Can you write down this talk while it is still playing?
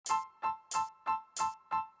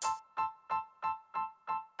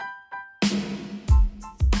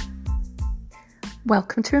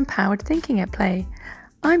Welcome to Empowered Thinking at Play.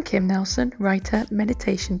 I'm Kim Nelson, writer,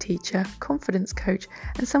 meditation teacher, confidence coach,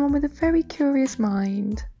 and someone with a very curious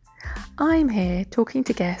mind. I'm here talking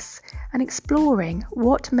to guests and exploring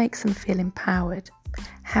what makes them feel empowered,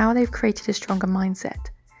 how they've created a stronger mindset,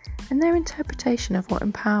 and their interpretation of what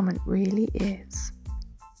empowerment really is.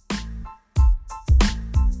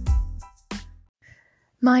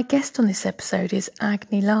 My guest on this episode is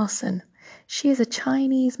Agni Larson. She is a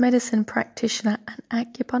Chinese medicine practitioner and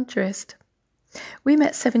acupuncturist. We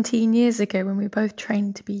met 17 years ago when we both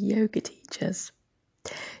trained to be yoga teachers.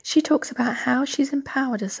 She talks about how she's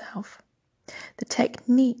empowered herself, the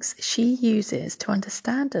techniques she uses to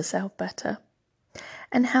understand herself better,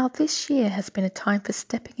 and how this year has been a time for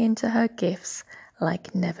stepping into her gifts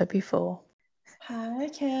like never before. Hi,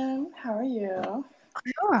 Kim. How are you?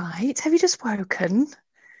 I'm all right. Have you just woken?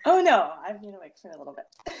 Oh, no. I've been awake for a little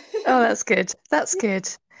bit. Oh, that's good. That's good.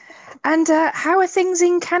 And how are things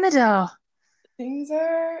in Canada? Things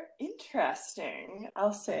are interesting,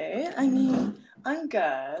 I'll say. I mean, I'm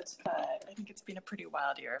good, but I think it's been a pretty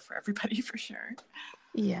wild year for everybody for sure.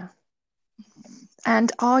 Yeah.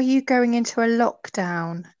 And are you going into a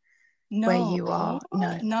lockdown where you are?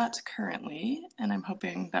 No. Not currently, and I'm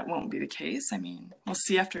hoping that won't be the case. I mean, we'll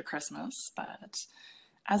see after Christmas, but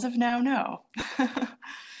as of now, no.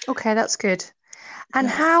 Okay, that's good. And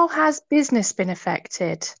Yes. how has business been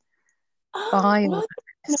affected by all Well,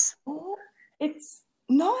 this? no, it's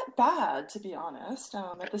not bad, to be honest.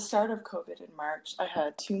 At the start of COVID in March, I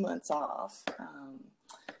had 2 months off,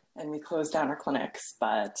 and we closed down our clinics.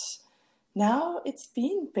 But now it's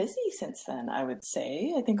been busy since then, I would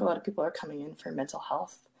say. I think a lot of people are coming in for mental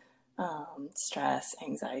health, stress,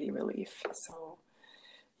 anxiety relief. So,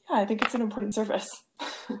 yeah, I think it's an important service.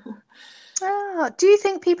 Do you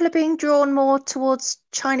think people are being drawn more towards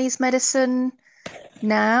Chinese medicine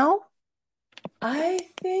now? I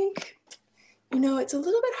think, it's a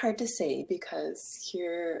little bit hard to say because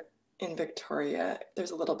here in Victoria, there's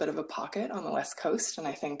a little bit of a pocket on the West Coast, and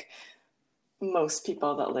I think most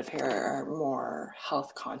people that live here are more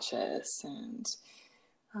health conscious and,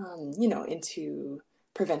 into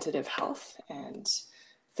preventative health and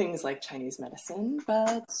things like Chinese medicine.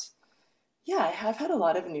 But yeah, I have had a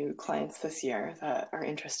lot of new clients this year that are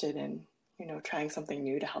interested in, trying something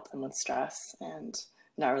new to help them with stress and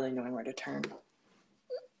not really knowing where to turn.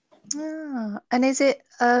 And is it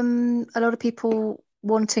a lot of people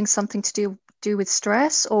wanting something to do with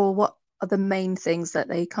stress, or what are the main things that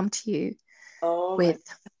they come to you Oh my, with?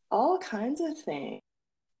 all kinds of things.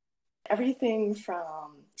 Everything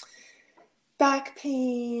from back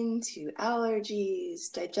pain to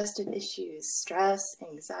allergies, digestive issues, stress,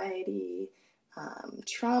 anxiety,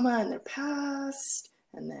 trauma in their past,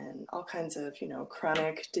 and then all kinds of,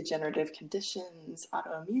 chronic degenerative conditions,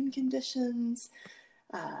 autoimmune conditions.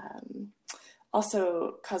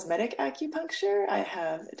 Also, cosmetic acupuncture. I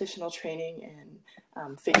have additional training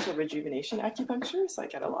in facial rejuvenation acupuncture, so I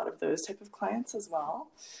get a lot of those type of clients as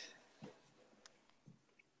well.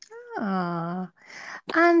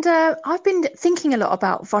 And I've been thinking a lot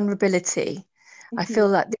about vulnerability. I feel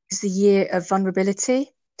like this is the year of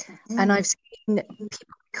vulnerability, and I've seen people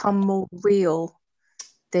become more real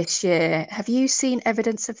this year. Have you seen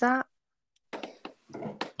evidence of that?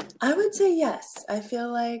 I would say yes. I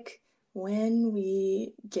feel like when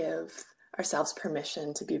we give ourselves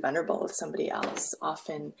permission to be vulnerable with somebody else,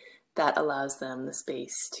 often that allows them the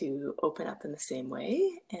space to open up in the same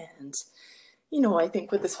way. And, I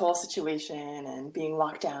think with this whole situation and being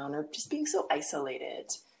locked down or just being so isolated,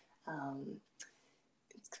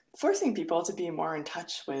 it's forcing people to be more in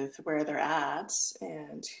touch with where they're at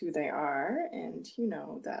and who they are. And,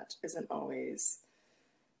 that isn't always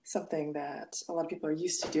something that a lot of people are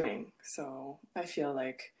used to doing. So I feel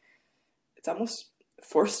like it's almost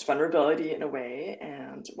forced vulnerability in a way.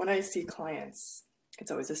 And when I see clients,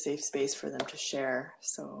 it's always a safe space for them to share.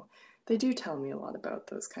 So they do tell me a lot about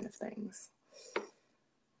those kind of things.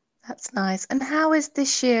 That's nice. And how has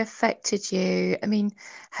this year affected you? I mean,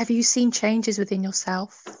 have you seen changes within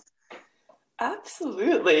yourself?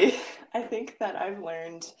 Absolutely. I think that I've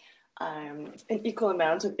learned I'm an equal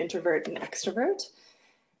amount of introvert and extrovert.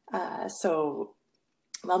 So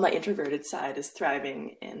while my introverted side is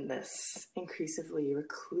thriving in this increasingly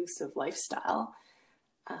reclusive lifestyle,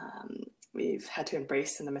 we've had to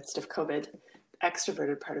embrace in the midst of COVID, the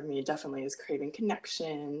extroverted part of me definitely is craving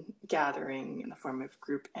connection, gathering in the form of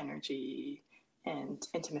group energy and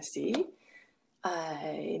intimacy.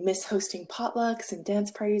 I miss hosting potlucks and dance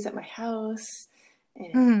parties at my house.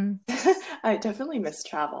 And I definitely miss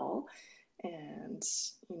travel. And,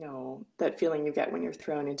 that feeling you get when you're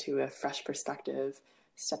thrown into a fresh perspective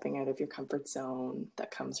stepping out of your comfort zone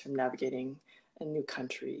that comes from navigating a new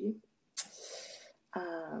country.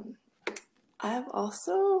 I've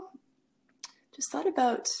also just thought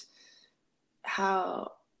about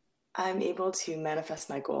how I'm able to manifest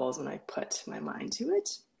my goals when I put my mind to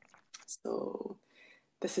it. So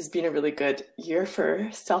this has been a really good year for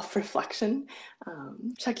self-reflection,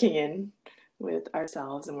 checking in with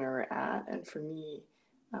ourselves and where we're at. And for me,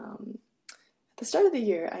 at the start of the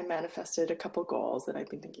year, I manifested a couple goals that I've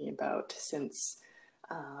been thinking about since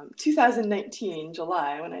 2019,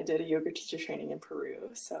 July, when I did a yoga teacher training in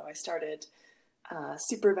Peru. So I started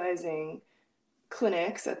supervising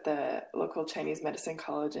clinics at the local Chinese medicine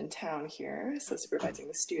college in town here, so supervising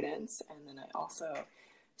the students. And then I also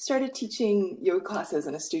started teaching yoga classes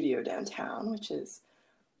in a studio downtown, which is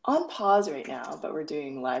on pause right now, but we're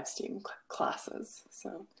doing live stream classes.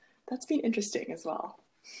 So that's been interesting as well.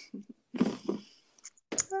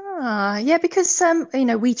 Yeah, because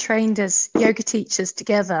we trained as yoga teachers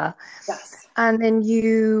together, Yes. and then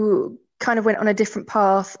you kind of went on a different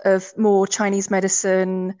path of more Chinese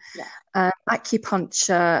medicine,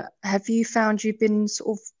 acupuncture. Have you found you've been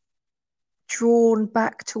sort of drawn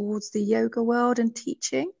back towards the yoga world and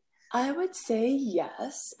teaching? I would say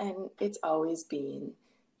yes, and it's always been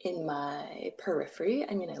in my periphery.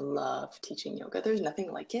 I mean, I love teaching yoga. There's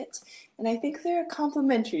nothing like it. And I think they're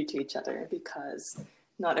complementary to each other because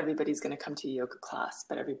not everybody's going to come to a yoga class,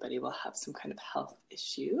 but everybody will have some kind of health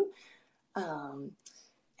issue.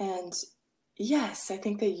 And yes, I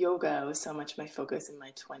think that yoga was so much my focus in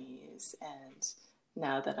my 20s. And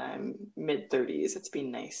now that I'm mid 30s, it's been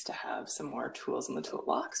nice to have some more tools in the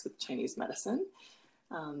toolbox with Chinese medicine.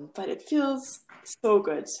 But it feels so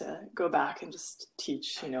good to go back and just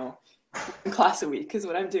teach, one class a week is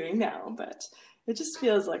what I'm doing now. But it just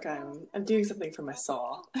feels like I'm doing something for my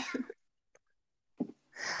soul.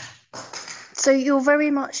 So you're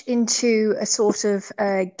very much into a sort of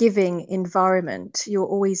giving environment. You're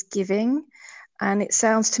always giving, and it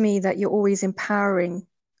sounds to me that you're always empowering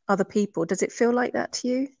other people. Does it feel like that to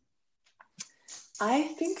you? I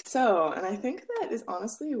think so. And I think that is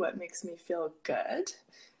honestly what makes me feel good.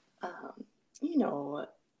 You know,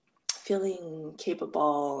 feeling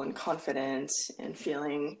capable and confident and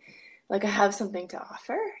feeling like I have something to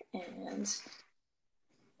offer and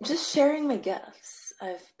just sharing my gifts.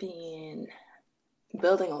 I've been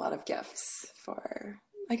building a lot of gifts for,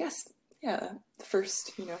 I guess, yeah, the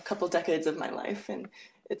first, couple decades of my life. And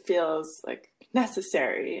it feels like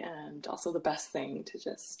necessary and also the best thing to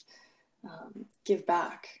just give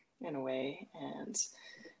back in a way and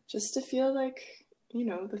just to feel like,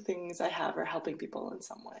 the things I have are helping people in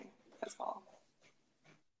some way as well.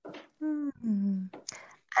 Hmm.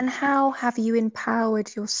 And how have you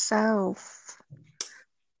empowered yourself?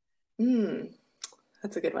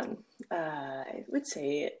 That's a good one. I would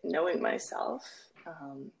say knowing myself,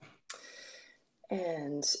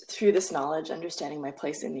 and through this knowledge, understanding my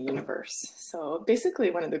place in the universe. So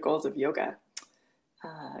basically, one of the goals of yoga,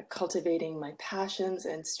 cultivating my passions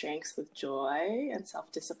and strengths with joy and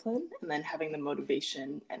self-discipline, and then having the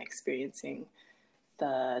motivation and experiencing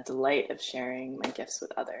the delight of sharing my gifts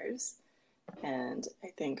with others. And I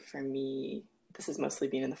think for me, this has mostly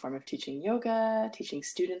been in the form of teaching yoga, teaching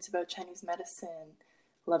students about Chinese medicine,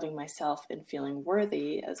 loving myself and feeling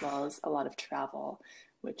worthy, as well as a lot of travel,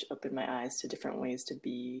 which opened my eyes to different ways to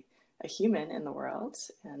be a human in the world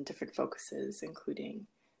and different focuses, including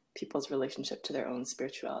people's relationship to their own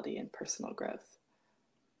spirituality and personal growth.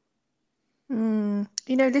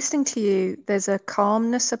 Listening to you, there's a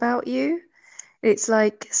calmness about you. It's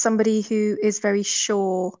like somebody who is very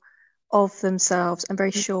sure of themselves and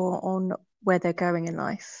very sure on where they're going in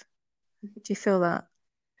life. Do you feel that?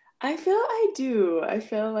 I feel I do. I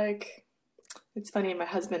feel like it's funny, my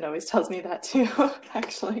husband always tells me that too,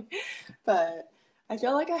 actually. But I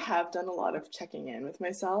feel like I have done a lot of checking in with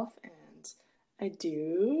myself, and I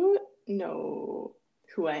do know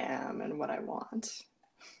who I am and what I want.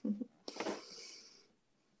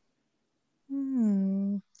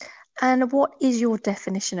 And what is your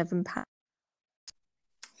definition of empowerment?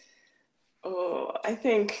 Oh, I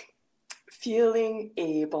think feeling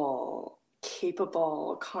able,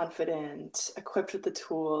 capable, confident, equipped with the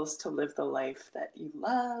tools to live the life that you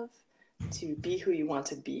love, to be who you want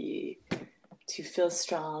to be, to feel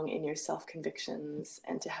strong in your self convictions,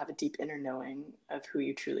 and to have a deep inner knowing of who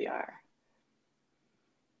you truly are.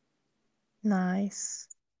 Nice.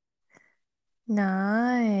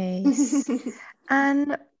 Nice.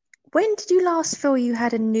 And when did you last feel you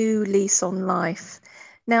had a new lease on life?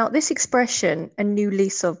 Now, this expression, a new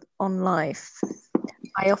lease on life,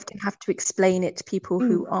 I often have to explain it to people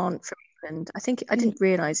who aren't from England. I think I didn't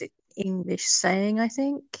realize it. English saying, I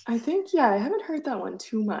think. I think, yeah, I haven't heard that one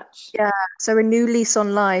too much. Yeah. So a new lease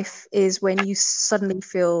on life is when you suddenly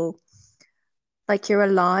feel like you're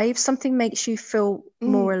alive. Something makes you feel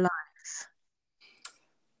more Mm. alive.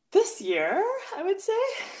 This year, I would say,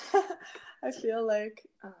 I feel like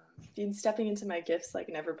been stepping into my gifts like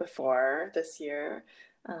never before this year.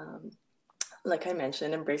 Um, like I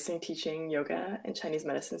mentioned, embracing teaching yoga and Chinese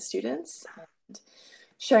medicine students and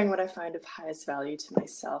sharing what I find of highest value to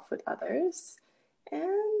myself with others.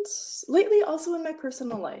 And lately, also in my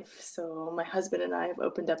personal life. So, my husband and I have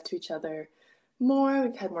opened up to each other more.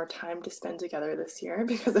 We've had more time to spend together this year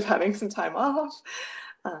because of having some time off.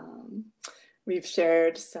 Um, we've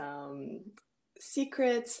shared some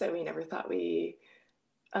secrets that we never thought we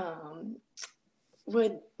um,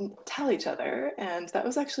 would tell each other. And that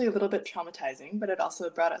was actually a little bit traumatizing, but it also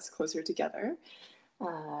brought us closer together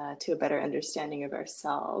to a better understanding of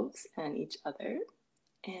ourselves and each other.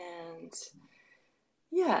 And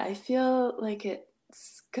yeah, I feel like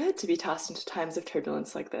it's good to be tossed into times of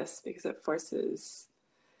turbulence like this because it forces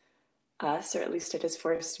us, or at least it has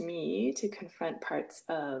forced me, to confront parts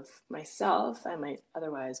of myself I might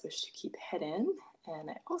otherwise wish to keep hidden. And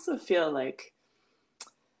I also feel like,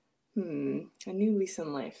 a new lease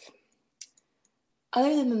on life.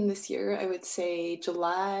 Other than this year, I would say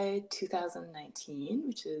July 2019,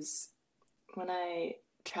 which is when I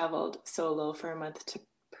traveled solo for a month to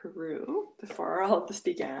Peru before all of this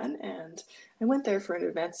began. And I went there for an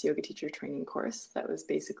advanced yoga teacher training course that was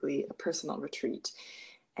basically a personal retreat.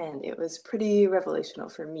 And it was pretty revelational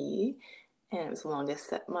for me. And it was the longest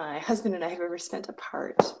that my husband and I have ever spent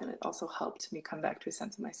apart. And it also helped me come back to a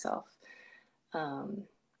sense of myself, um,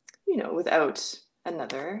 without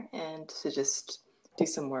another, and to just do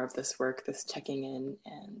some more of this work, this checking in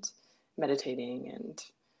and meditating and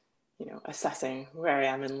assessing where I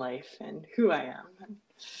am in life and who I am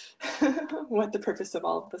and what the purpose of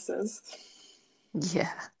all of this is.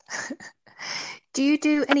 Yeah. Do you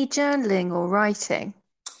do any journaling or writing?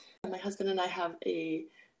 My husband and I have a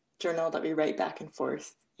journal that we write back and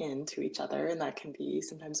forth into each other, and that can be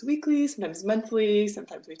sometimes weekly, sometimes monthly,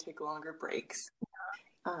 sometimes we take longer breaks.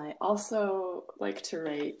 I also like to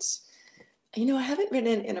write. I haven't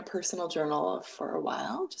written in a personal journal for a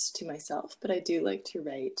while, just to myself, but I do like to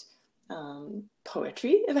write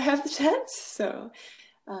poetry if I have the chance. So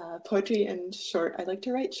poetry and I like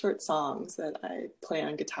to write short songs that I play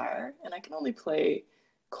on guitar, and I can only play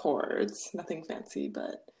chords, nothing fancy,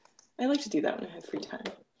 but I like to do that when I have free time.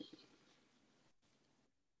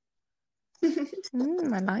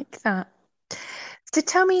 I like that. So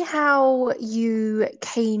tell me how you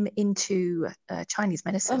came into Chinese Oh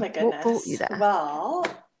medicine. my What brought you goodness. there? Well,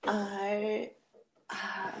 I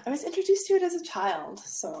was introduced to it as a child.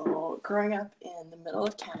 So, growing up in the middle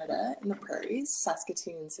of Canada, in the prairies,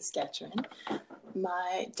 Saskatoon, Saskatchewan,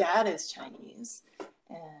 my dad is Chinese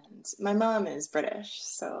and my mom is British.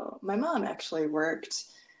 So, my mom actually worked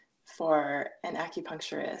for an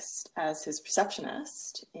acupuncturist as his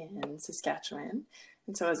receptionist in Saskatchewan.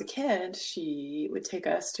 And so, as a kid, she would take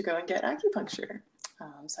us to go and get acupuncture.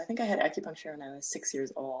 So, I think I had acupuncture when I was 6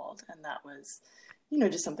 years old, and that was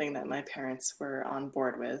just something that my parents were on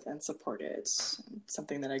board with and supported,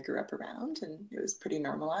 something that I grew up around, and it was pretty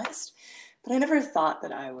normalized. But I never thought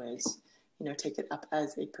that I would, take it up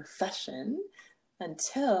as a profession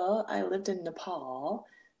until I lived in Nepal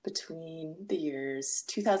between the years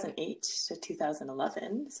 2008 to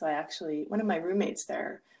 2011. So one of my roommates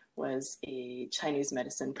there was a Chinese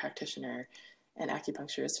medicine practitioner and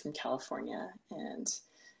acupuncturist from California. And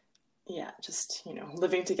yeah, just,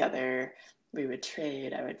 living together, we would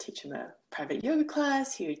trade. I would teach him a private yoga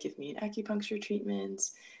class. He would give me an acupuncture treatment.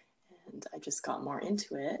 And I just got more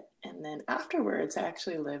into it. And then afterwards, I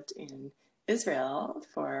actually lived in Israel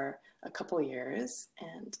for a couple years.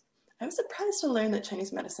 And I was surprised to learn that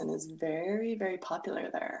Chinese medicine is very, very popular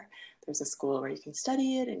there. There's a school where you can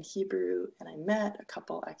study it in Hebrew. And I met a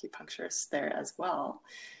couple acupuncturists there as well.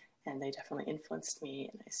 And they definitely influenced me.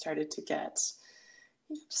 And I started to get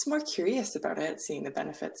just more curious about it, seeing the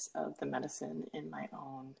benefits of the medicine in my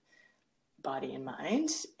own body and mind.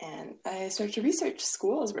 And I started to research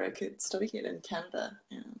schools where I could study it in Canada.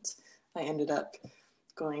 And I ended up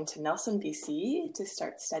going to Nelson, BC to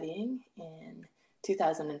start studying in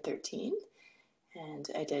 2013. And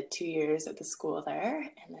I did 2 years at the school there,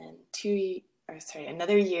 and then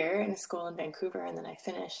another year in a school in Vancouver. And then I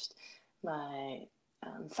finished my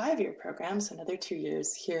 5-year program, so another 2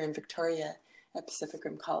 years here in Victoria at Pacific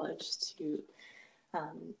Rim College to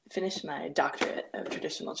finish my doctorate of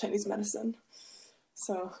traditional Chinese medicine.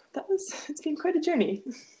 So it's been quite a journey.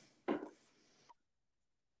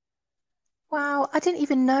 Wow, I didn't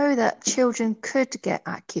even know that children could get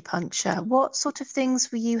acupuncture. What sort of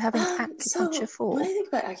things were you having acupuncture So when I for? think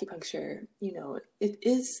about acupuncture, it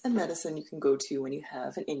is a medicine you can go to when you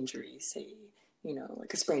have an injury, say,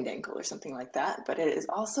 like a sprained ankle or something like that, but it is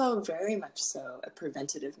also very much so a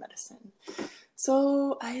preventative medicine.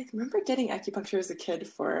 So I remember getting acupuncture as a kid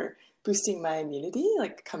for boosting my immunity,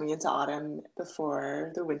 like coming into autumn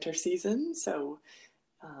before the winter season. So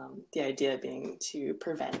the idea being to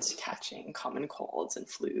prevent catching common colds and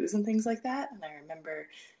flus and things like that. And I remember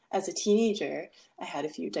as a teenager, I had a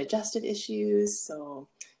few digestive issues, so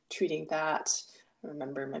treating that. I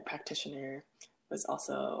remember my practitioner was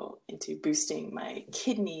also into boosting my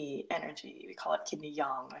kidney energy. We call it kidney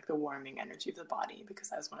yang, like the warming energy of the body,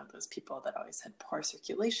 because I was one of those people that always had poor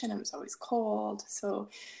circulation and was always cold. So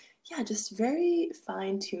yeah, just very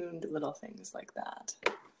fine-tuned little things like that.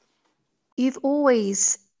 You've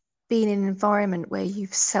always been in an environment where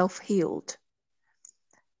you've self-healed.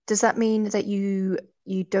 Does that mean that you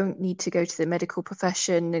don't need to go to the medical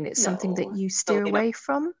profession and it's something that No, you steer definitely not. away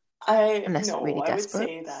from, I unless no, really I would desperate?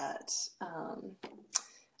 say that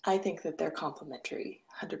I think that they're complementary,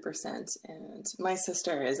 100%. And my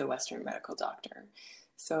sister is a Western medical doctor,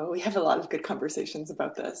 so we have a lot of good conversations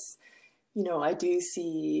about this. I do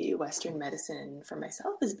see Western medicine for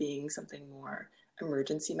myself as being something more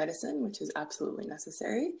emergency medicine, which is absolutely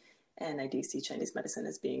necessary. And I do see Chinese medicine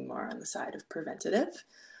as being more on the side of preventative.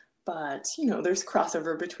 But, there's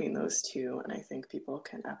crossover between those two, and I think people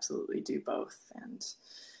can absolutely do both. And,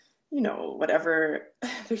 whatever,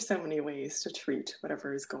 there's so many ways to treat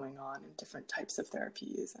whatever is going on in different types of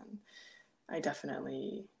therapies. And I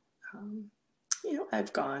definitely,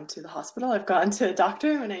 I've gone to the hospital, I've gone to a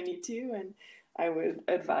doctor when I need to, and I would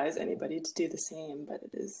advise anybody to do the same. But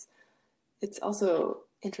it's also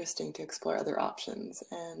interesting to explore other options.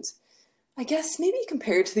 And I guess maybe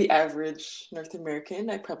compared to the average North American,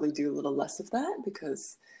 I probably do a little less of that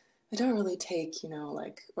because I don't really take,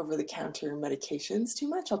 like over the counter medications too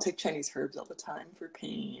much. I'll take Chinese herbs all the time for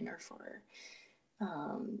pain or for,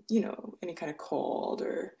 any kind of cold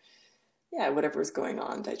or, yeah, whatever's going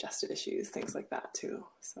on, digestive issues, things like that too.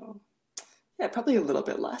 So, yeah, probably a little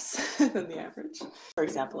bit less than the average. For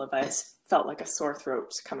example, if I felt like a sore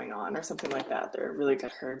throat coming on or something like that, there are really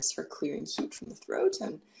good herbs for clearing heat from the throat.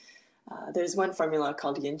 And there's one formula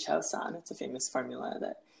called Yin Chao San. It's a famous formula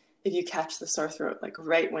that if you catch the sore throat like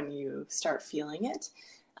right when you start feeling it,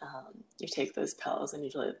 you take those pills and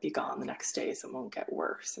usually it'll be gone the next day, so it won't get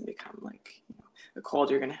worse and become like a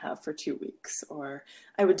cold you're going to have for 2 weeks. Or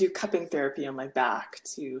I would do cupping therapy on my back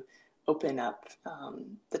to open up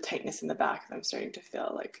the tightness in the back if I'm starting to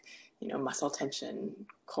feel like muscle tension,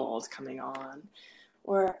 cold coming on.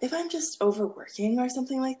 Or if I'm just overworking or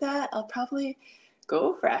something like that, I'll probably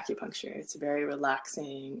go for acupuncture. It's very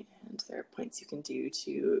relaxing, and there are points you can do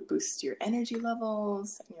to boost your energy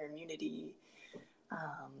levels and your immunity.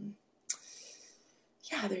 Um,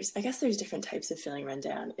 yeah, I guess there's different types of feeling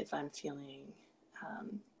rundown. If I'm feeling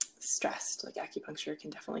stressed, like acupuncture can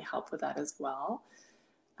definitely help with that as well.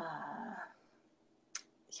 Yeah,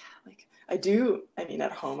 like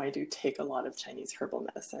at home I do take a lot of Chinese herbal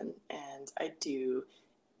medicine, and I do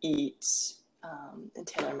eat and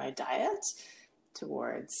tailor my diet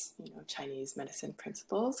towards Chinese medicine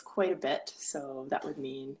principles quite a bit. So that would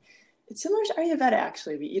mean it's similar to Ayurveda.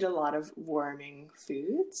 Actually, we eat a lot of warming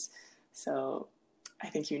foods. So I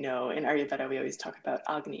think in Ayurveda we always talk about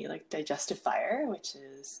Agni, like digestive fire, which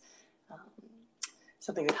is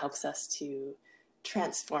something that helps us to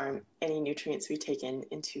transform any nutrients we take in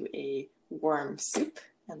into a warm soup.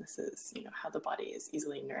 And this is how the body is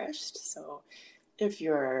easily nourished. So if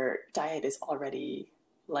your diet is already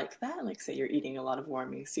like that, like say you're eating a lot of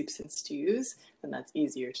warming soups and stews, then that's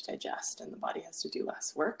easier to digest and the body has to do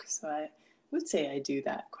less work. So I would say I do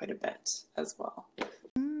that quite a bit as well.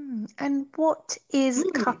 And what is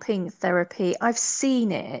cupping therapy? I've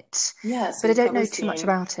seen it, Yeah, so but I you've don't probably know too much seen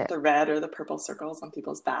about it. the red or the purple circles on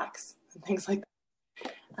people's backs and things like that.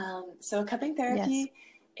 So cupping Yes. therapy,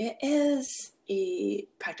 it is a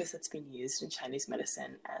practice that's been used in Chinese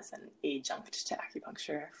medicine as an adjunct to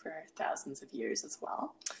acupuncture for thousands of years as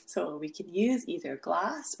well. So we can use either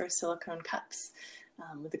glass or silicone cups.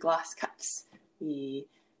 With the glass cups, we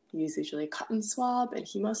use usually a cotton swab and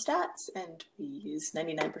hemostats, and we use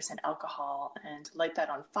 99% alcohol and light that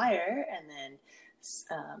on fire and then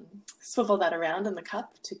swivel that around in the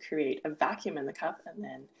cup to create a vacuum in the cup, and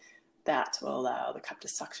then that will allow the cup to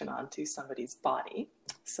suction onto somebody's body.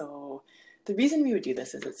 So the reason we would do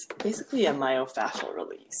this is it's basically a myofascial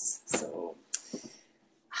release. So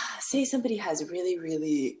say somebody has really,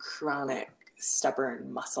 really chronic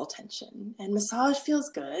stubborn muscle tension. And massage feels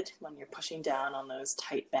good when you're pushing down on those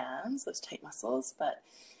tight bands, those tight muscles, but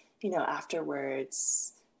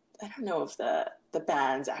afterwards, I don't know if the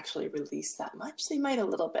bands actually release that much. They might a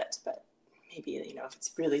little bit, but maybe, if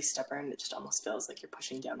it's really stubborn, it just almost feels like you're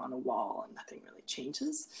pushing down on a wall and nothing really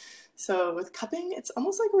changes. So with cupping, it's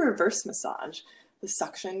almost like a reverse massage. The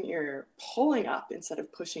suction, you're pulling up instead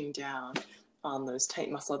of pushing down on those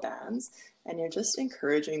tight muscle bands, and you're just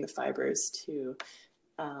encouraging the fibers to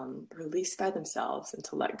release by themselves and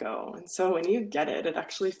to let go. And so when you get it, it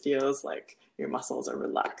actually feels like your muscles are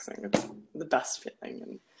relaxing. It's the best feeling,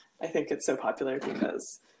 and I think it's so popular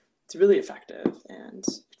because it's really effective and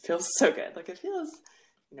it feels so good. Like it feels,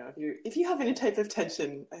 if you have any type of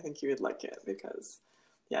tension, I think you would like it because,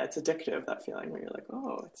 yeah, it's addictive, that feeling where you're like,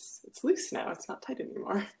 oh, it's loose now. It's not tight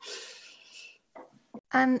anymore.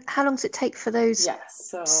 And how long does it take for those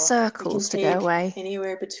circles to go away?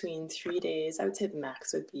 Anywhere between 3 days. I would say the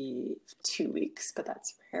max would be 2 weeks, but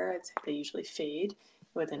that's rare. I'd say they usually fade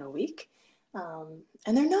within a week. And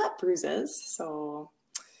they're not bruises, so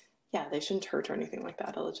yeah, they shouldn't hurt or anything like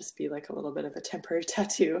that. It'll just be like a little bit of a temporary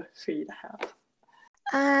tattoo for you to have.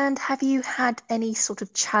 And have you had any sort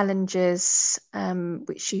of challenges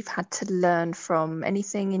which you've had to learn from?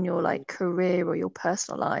 Anything in your career or your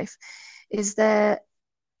personal life? Is there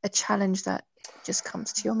a challenge that just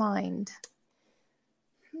comes to your mind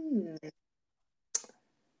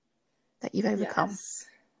that you've overcome? Yes.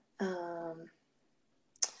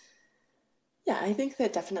 Yeah, I think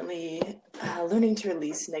that definitely learning to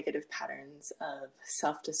release negative patterns of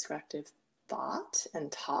self-destructive thought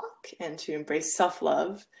and talk, and to embrace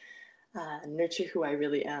self-love, nurture who I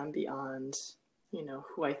really am beyond,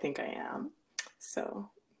 who I think I am.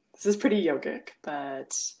 So this is pretty yogic,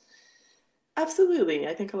 but absolutely,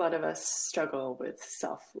 I think a lot of us struggle with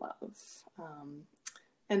self-love.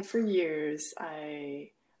 And for years,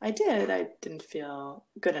 I didn't feel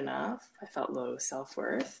good enough. I felt low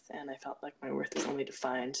self-worth, and I felt like my worth was only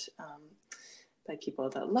defined by people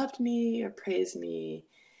that loved me or praised me.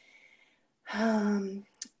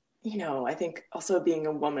 I think also being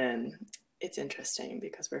a woman, it's interesting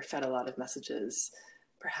because we're fed a lot of messages.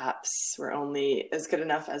 Perhaps we're only as good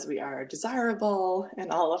enough as we are desirable, and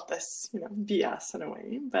all of this, BS in a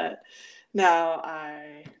way. But now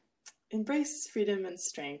I embrace freedom and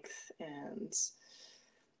strength and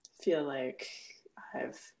feel like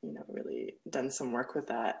I've, really done some work with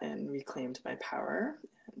that and reclaimed my power.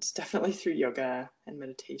 And definitely through yoga and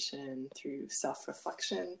meditation, through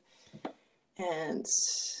self-reflection. And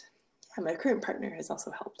yeah, my current partner has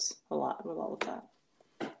also helped a lot with all of that.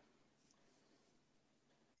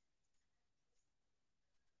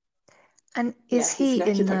 And is he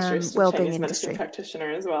in the well-being industry? Medicine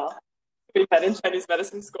practitioner as well. We met in Chinese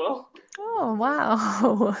medicine school. Oh,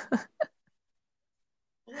 wow.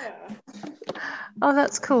 Yeah. Oh,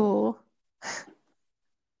 that's cool.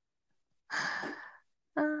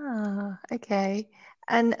 Okay.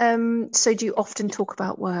 And so do you often talk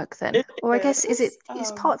about work then? Or I guess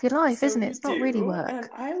it's part of your life, isn't it? It's not really work. And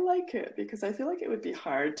I like it because I feel like it would be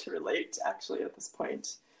hard to relate actually at this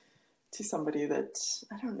point to somebody that,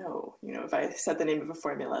 I don't know, if I said the name of a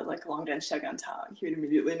formula like Longdan Shagantang, he would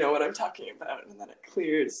immediately know what I'm talking about, and then it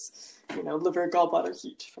clears, liver gallbladder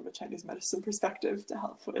heat from a Chinese medicine perspective to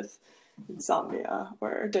help with insomnia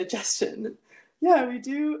or digestion. Yeah, we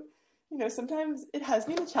do, sometimes it has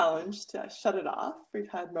been a challenge to shut it off. We've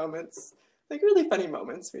had moments, like really funny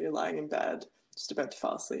moments where you're lying in bed, just about to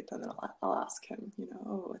fall asleep, and then I'll ask him,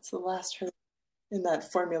 oh, what's the last herb in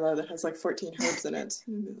that formula that has like 14 herbs in it?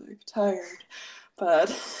 And be like, tired.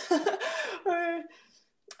 But, or,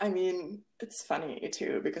 I mean, it's funny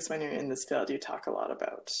too, because when you're in this field, you talk a lot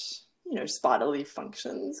about, just bodily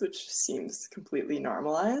functions, which seems completely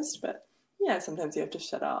normalized. But yeah, sometimes you have to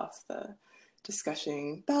shut off the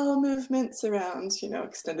discussing bowel movements around,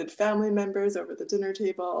 extended family members over the dinner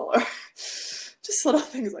table, or just little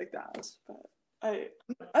things like that. But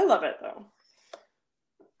I love it though.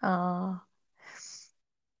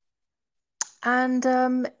 And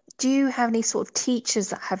do you have any sort of teachers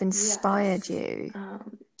that have inspired you?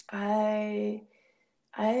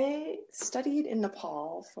 I studied in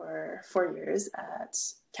Nepal for 4 years at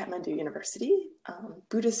Kathmandu University,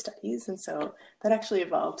 Buddhist studies, and so that actually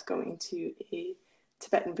involved going to a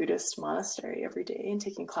Tibetan Buddhist monastery every day and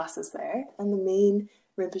taking classes there. And the main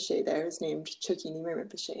Rinpoche there is named Chokyi Nyingma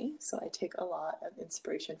Rinpoche, so I take a lot of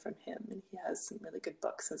inspiration from him, and he has some really good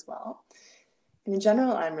books as well. And in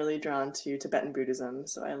general, I'm really drawn to Tibetan Buddhism,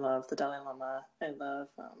 so I love the Dalai Lama. I love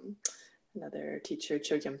another teacher,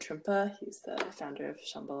 Chogyam Trungpa. He's the founder of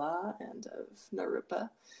Shambhala and of Narupa.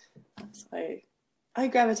 So I I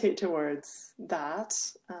gravitate towards that.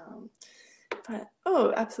 But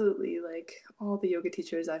oh, absolutely! Like all the yoga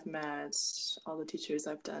teachers I've met, all the teachers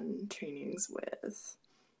I've done trainings with.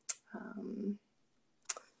 Um,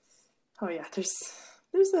 oh yeah,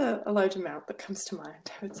 there's a large amount that comes to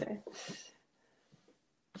mind, I would say.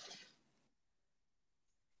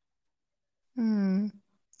 Hmm.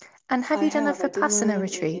 And have I you done a have. I did Vipassana one in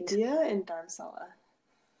retreat? India in Dharamsala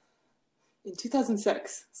in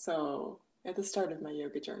 2006. So at the start of my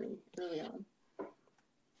yoga journey, early on.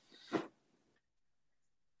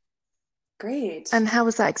 Great. And how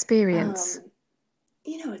was that experience?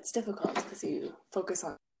 Um, it's difficult because you focus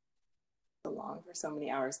on so long for so many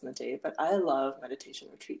hours in the day, but I love meditation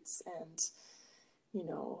retreats, and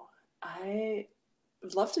I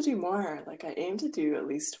would love to do more. Like I aim to do at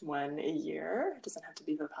least one a year. It doesn't have to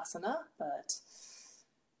be Vipassana, but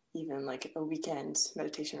even like a weekend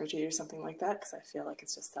meditation retreat or something like that, because I feel like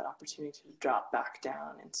it's just that opportunity to drop back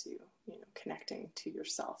down into connecting to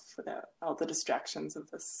yourself without all the distractions of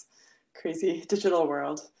this crazy digital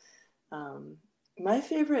world. Um, my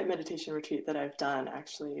favorite meditation retreat that I've done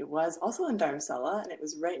actually was also in Dharamsala, and it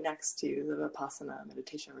was right next to the Vipassana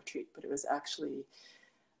meditation retreat, but it was actually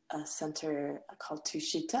a center called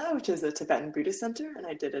Tushita, which is a Tibetan Buddhist center, and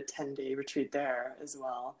I did a 10-day retreat there as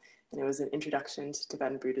well. And it was an introduction to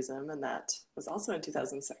Tibetan Buddhism, and that was also in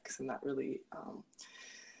 2006, and that really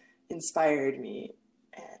inspired me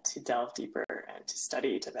to delve deeper and to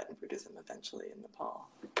study Tibetan Buddhism eventually in Nepal.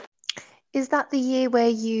 Is that the year where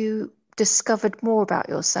you discovered more about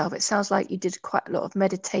yourself? It sounds like you did quite a lot of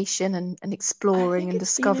meditation and I exploring think and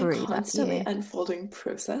it's been a discovery that constantly year. unfolding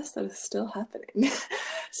process that is still happening.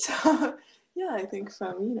 So, yeah, I think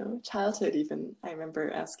from, childhood even, I remember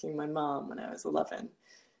asking my mom when I was 11,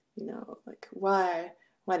 like, why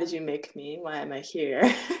did you make me? Why am I here?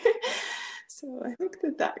 So I think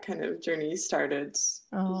that kind of journey started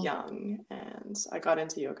Oh, young, and I got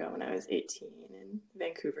into yoga when I was 18 in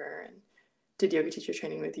Vancouver and did yoga teacher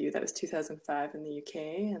training with you. That was 2005 in the UK,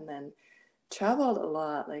 and then traveled a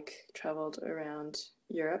lot, like traveled around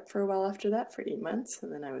Europe for a while after that for 8 months.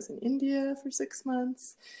 And then I was in India for 6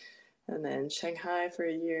 months, and then Shanghai for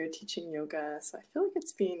a year teaching yoga. So I feel like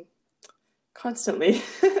it's been constantly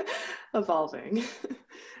evolving.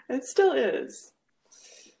 It still is,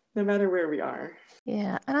 no matter where we are.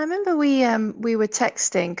 yeah. And I remember we were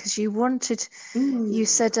texting because you Mm.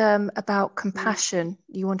 said about compassion.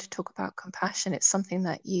 You want to talk about compassion. It's something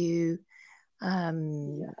that you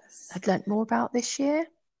Yes. had learnt more about this year.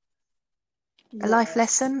 A life Yes.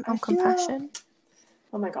 lesson I on feel, compassion.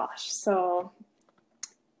 oh my gosh. So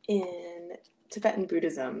in Tibetan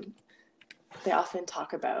Buddhism, they often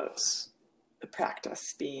talk about the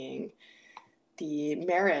practice being the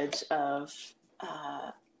marriage of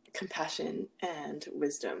uh, compassion and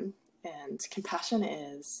wisdom. And compassion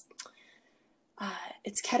is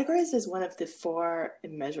it's categorized as one of the four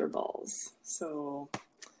immeasurables. So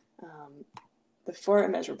the four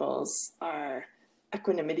immeasurables are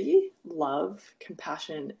equanimity, love,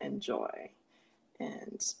 compassion, and joy.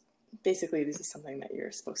 And basically, this is something that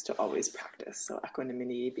you're supposed to always practice. So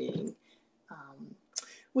equanimity being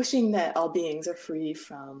wishing that all beings are free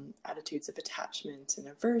from attitudes of attachment and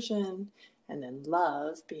aversion, and then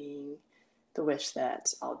love being the wish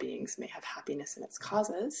that all beings may have happiness in its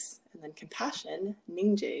causes, and then compassion,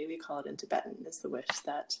 ningje, we call it in Tibetan, is the wish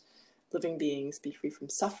that living beings be free from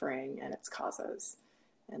suffering and its causes,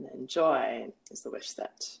 and then joy is the wish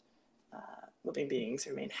that living beings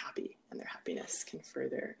remain happy and their happiness can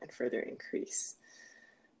further and further increase.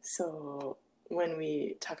 So when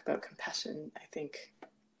we talk about compassion, I think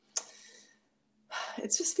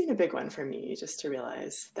it's just been a big one for me just to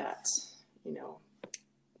realize that,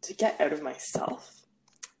 to get out of myself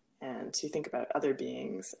and to think about other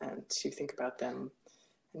beings and to think about them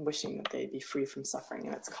and wishing that they be free from suffering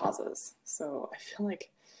and its causes. So I feel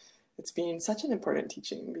like it's been such an important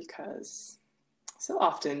teaching because so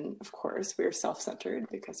often, of course, we're self-centered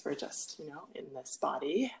because we're just, in this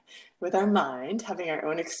body with our mind, having our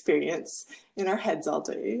own experience in our heads all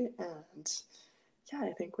day. And yeah,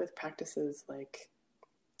 I think with practices like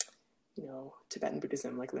Tibetan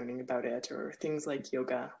Buddhism, like learning about it, or things like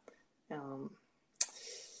yoga, um,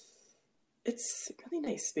 it's really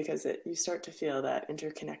nice because you start to feel that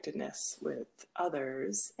interconnectedness with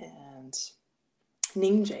others. And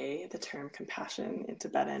Ningje, the term compassion in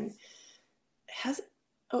Tibetan, has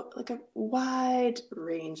like a wide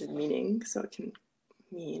range of meaning. So it can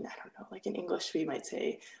mean, I don't know, like in English we might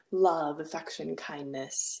say love, affection,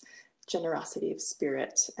 kindness, generosity of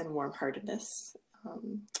spirit, and warm-heartedness.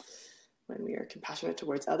 When we are compassionate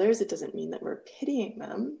towards others, it doesn't mean that we're pitying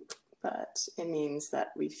them, but it means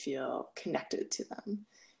that we feel connected to them.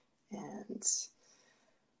 And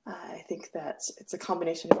I think that it's a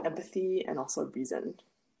combination of empathy and also reason.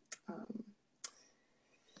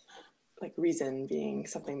 Like reason being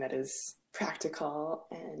something that is practical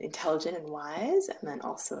and intelligent and wise, and then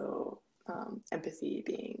also empathy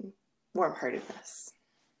being warm-heartedness.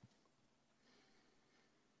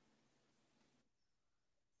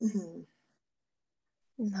 Mm-hmm.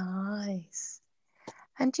 Nice.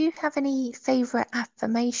 And do you have any favorite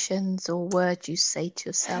affirmations or words you say to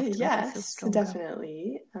yourself to make you feel Yes, stronger?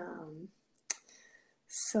 definitely.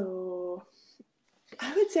 So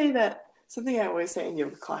I would say that something I always say in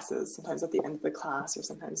yoga classes, sometimes at the end of the class or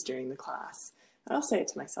sometimes during the class, and I'll say it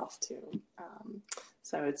to myself too.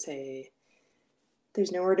 So I would say,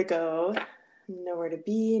 there's nowhere to go, nowhere to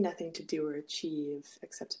be, nothing to do or achieve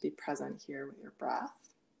except to be present here with your breath.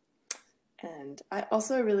 And I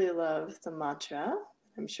also really love the mantra,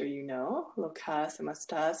 I'm sure you know, Loka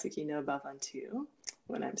Samasta Sukhino Bhavantu,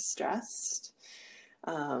 when I'm stressed.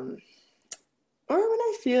 Or when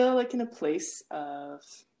I feel like in a place of,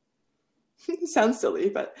 it sounds silly,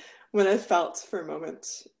 but when I felt for a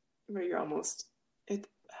moment where you're almost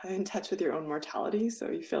in touch with your own mortality, so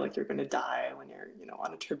you feel like you're going to die when you're,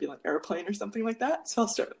 on a turbulent airplane or something like that. So I'll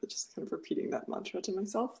start with just kind of repeating that mantra to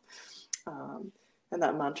myself. And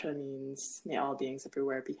that mantra means, may all beings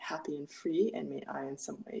everywhere be happy and free, and may I in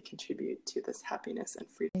some way contribute to this happiness and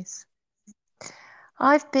freedom. This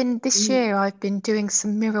year I've been doing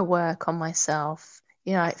some mirror work on myself,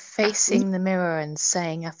 like facing the mirror and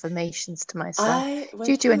saying affirmations to myself. I Do you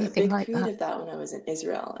went do through a anything big like period that? of that when I was in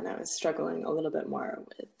Israel, and I was struggling a little bit more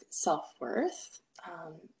with self-worth.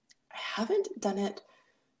 I haven't done it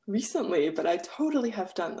recently, but I totally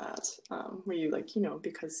have done that, where you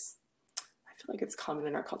because I feel like it's common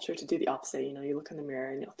in our culture to do the opposite. You look in the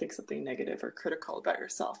mirror and you'll think something negative or critical about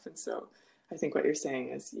yourself. And so I think what you're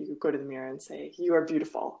saying is you go to the mirror and say, you are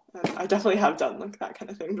beautiful. And I definitely have done like that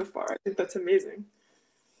kind of thing before. I think that's amazing.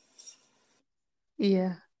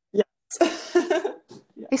 Yeah. Yes. It's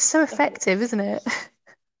Yes, so definitely. effective, isn't it?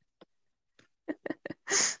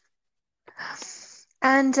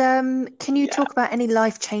 And can you Yeah. talk about any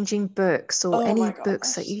life-changing books or Oh any my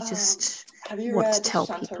books that gosh. you just Have you want to read tell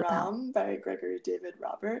people about? Shantaram by Gregory David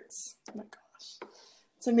Roberts? Oh my gosh.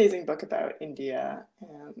 It's an amazing book about India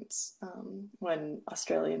and one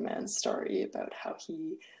Australian man's story about how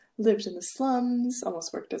he lived in the slums,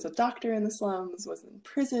 almost worked as a doctor in the slums, was in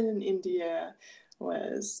prison in India,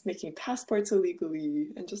 was making passports illegally,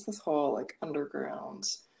 and just this whole like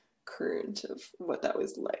underground current of what that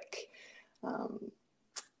was like. Um,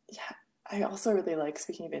 yeah, I also really like,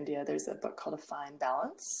 speaking of India, there's a book called A Fine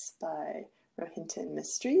Balance by Rohinton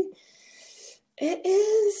Mistry. It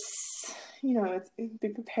is, be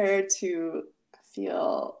prepared to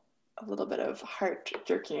feel a little bit of heart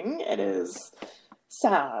jerking. It is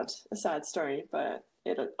sad, a sad story, but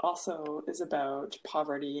it also is about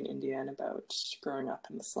poverty in India and about growing up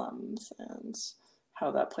in the slums and how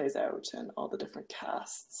that plays out and all the different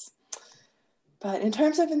castes. But in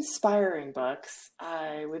terms of inspiring books,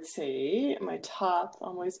 I would say my top,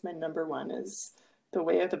 almost my number one, is The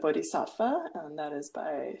Way of the Bodhisattva, and that is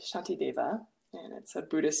by Shantideva, and it's a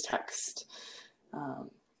Buddhist text. That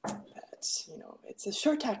it's a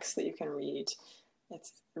short text that you can read.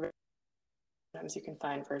 It's sometimes you can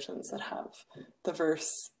find versions that have the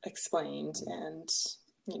verse explained, and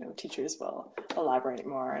teachers will elaborate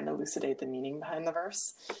more and elucidate the meaning behind the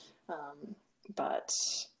verse. But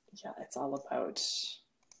yeah, it's all about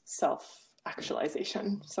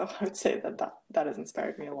self-actualization. So I would say that has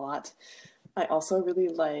inspired me a lot. I also really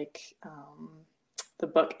like the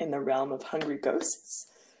book In the Realm of Hungry Ghosts,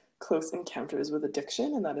 Close Encounters with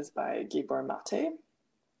Addiction, and that is by Gabor Mate.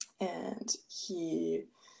 And he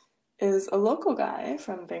is a local guy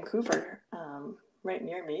from Vancouver, right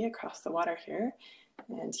near me, across the water here.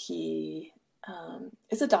 And he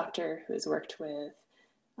is a doctor who has worked with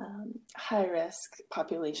high-risk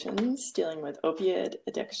populations dealing with opiate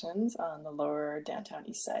addictions on the lower downtown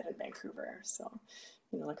east side of Vancouver. So,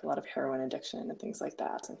 like a lot of heroin addiction and things like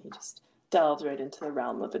that. And he just delved right into the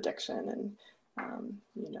realm of addiction and,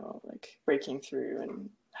 like breaking through and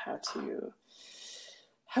how to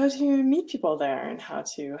meet people there and how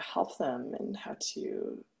to help them and how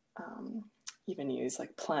to even use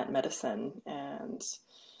like plant medicine and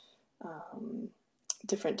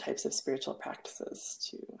different types of spiritual practices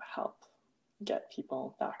to help get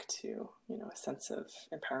people back to, a sense of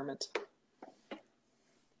empowerment.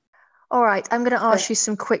 All right, I'm going to Okay. ask you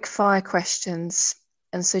some quick fire questions.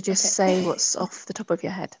 And so just say Okay. what's off the top of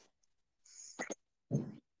your head.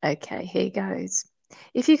 Okay, here goes.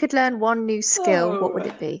 If you could learn one new skill, what would Oh,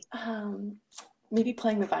 it be? maybe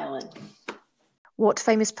playing the violin. What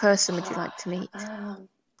famous person would you like to meet?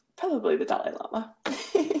 Probably the Dalai Lama.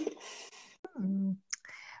 Hmm.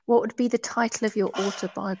 What would be the title of your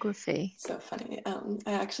autobiography? So funny.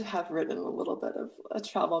 I actually have written a little bit of a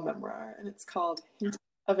travel memoir, and it's called Hint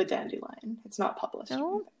of a Dandelion. It's not published.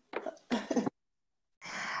 Oh.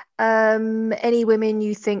 Any women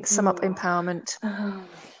you think sum up Ooh. empowerment?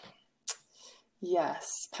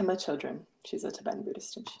 Yes, Pema Chodron. She's a Tibetan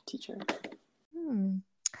Buddhist teacher. Hmm.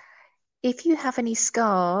 If you have any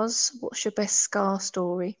scars, what's your best scar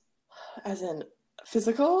story? As in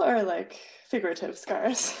physical or like figurative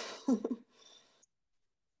scars?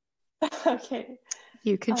 Okay.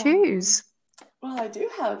 You can choose. Well, I do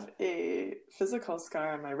have a physical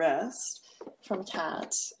scar on my wrist from a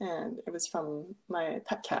cat, and it was from my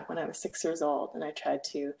pet cat when I was 6 years old, and I tried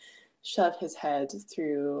to shove his head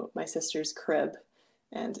through my sister's crib,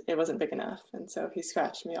 and it wasn't big enough, and so he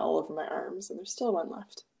scratched me all over my arms, and there's still one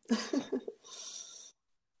left.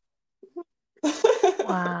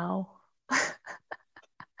 Wow.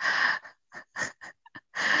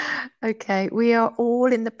 Okay, we are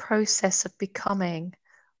all in the process of becoming.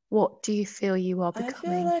 What do you feel you are I feel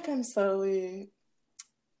becoming? like I'm slowly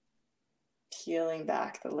peeling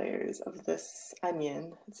back the layers of this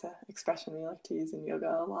onion. It's an expression we like to use in yoga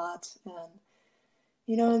a lot. And,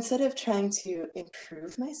 instead of trying to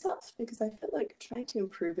improve myself, because I feel like trying to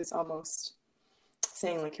improve is almost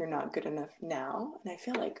saying like you're not good enough now. And I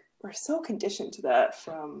feel like we're so conditioned to that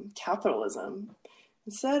from capitalism.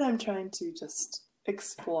 Instead, I'm trying to just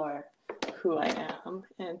explore who I am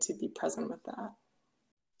and to be present with that.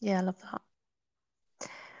 Yeah, I love that.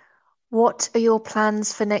 What are your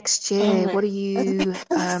plans for next Oh year? my What are you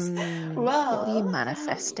Well,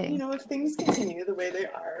 manifesting? if things continue the way they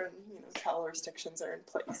are and travel restrictions are in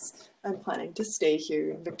place, I'm planning to stay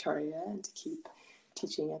here in Victoria and to keep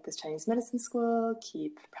teaching at this Chinese medicine school,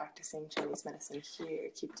 keep practicing Chinese medicine here,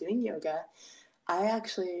 keep doing yoga.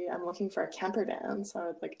 I'm looking for a camper van, so I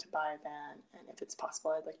would like to buy a van, and if it's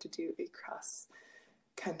possible, I'd like to do a cross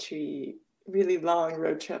country, really long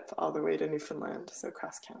road trip all the way to Newfoundland, so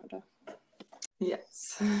across Canada.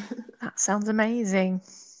 Yes. That sounds amazing.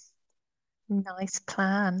 Nice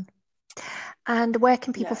plan. And where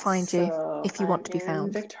can people Yes, find you so if you I'm want to be in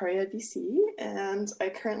found? Victoria, BC, and I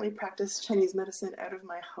currently practice Chinese medicine out of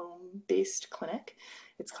my home-based clinic.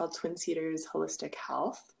 It's called Twin Cedars Holistic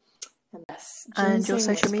Health. And yes, And your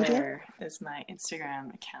Ginseng social media? Whisperer is my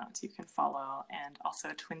Instagram account you can follow, and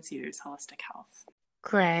also Twin Cedars Holistic Health.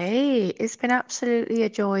 Great. It's been absolutely a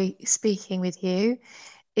joy speaking with you.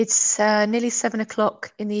 It's nearly 7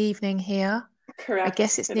 o'clock in the evening here. I guess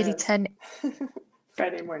Correct, it's it nearly is. 10.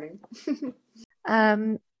 Friday morning. Do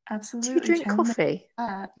you Absolutely, drink can coffee?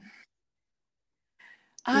 that.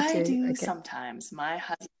 You I do. do Okay. sometimes. My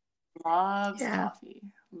husband loves Yeah. coffee.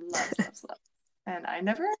 Loves, loves, loves. And I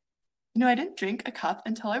didn't drink a cup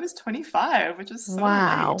until I was 25, which is so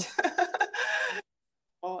Wow. late.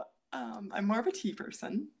 Well, I'm more of a tea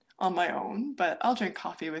person on my own, but I'll drink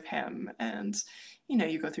coffee with him. And,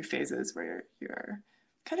 you go through phases where you're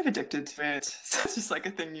kind of addicted to it. So it's just like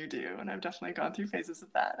a thing you do. And I've definitely gone through phases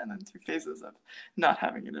of that and then through phases of not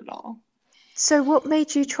having it at all. So what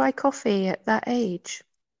made you try coffee at that age?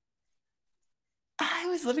 I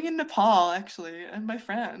was living in Nepal actually, and my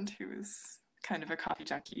friend who was kind of a coffee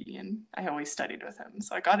junkie, and I always studied with him,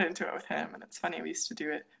 so I got into it with him. And it's funny, we used to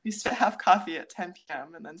do it. We used to have coffee at 10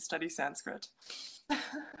 p.m. and then study Sanskrit.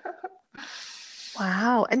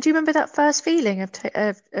 Wow. And do you remember that first feeling of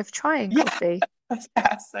trying Yeah, coffee?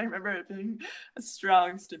 yes, I remember it being a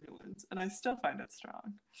strong stimulant, and I still find it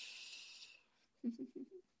strong.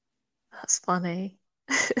 That's funny.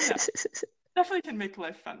 Yeah, definitely can make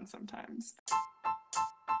life fun sometimes.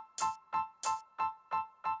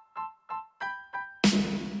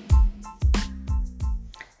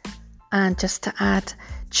 And just to add,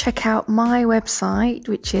 check out my website,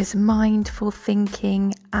 which is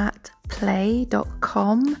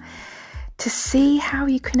mindfulthinkingatplay.com, to see how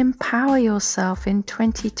you can empower yourself in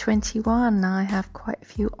 2021. I have quite a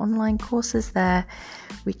few online courses there,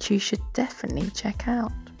 which you should definitely check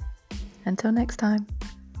out. Until next time.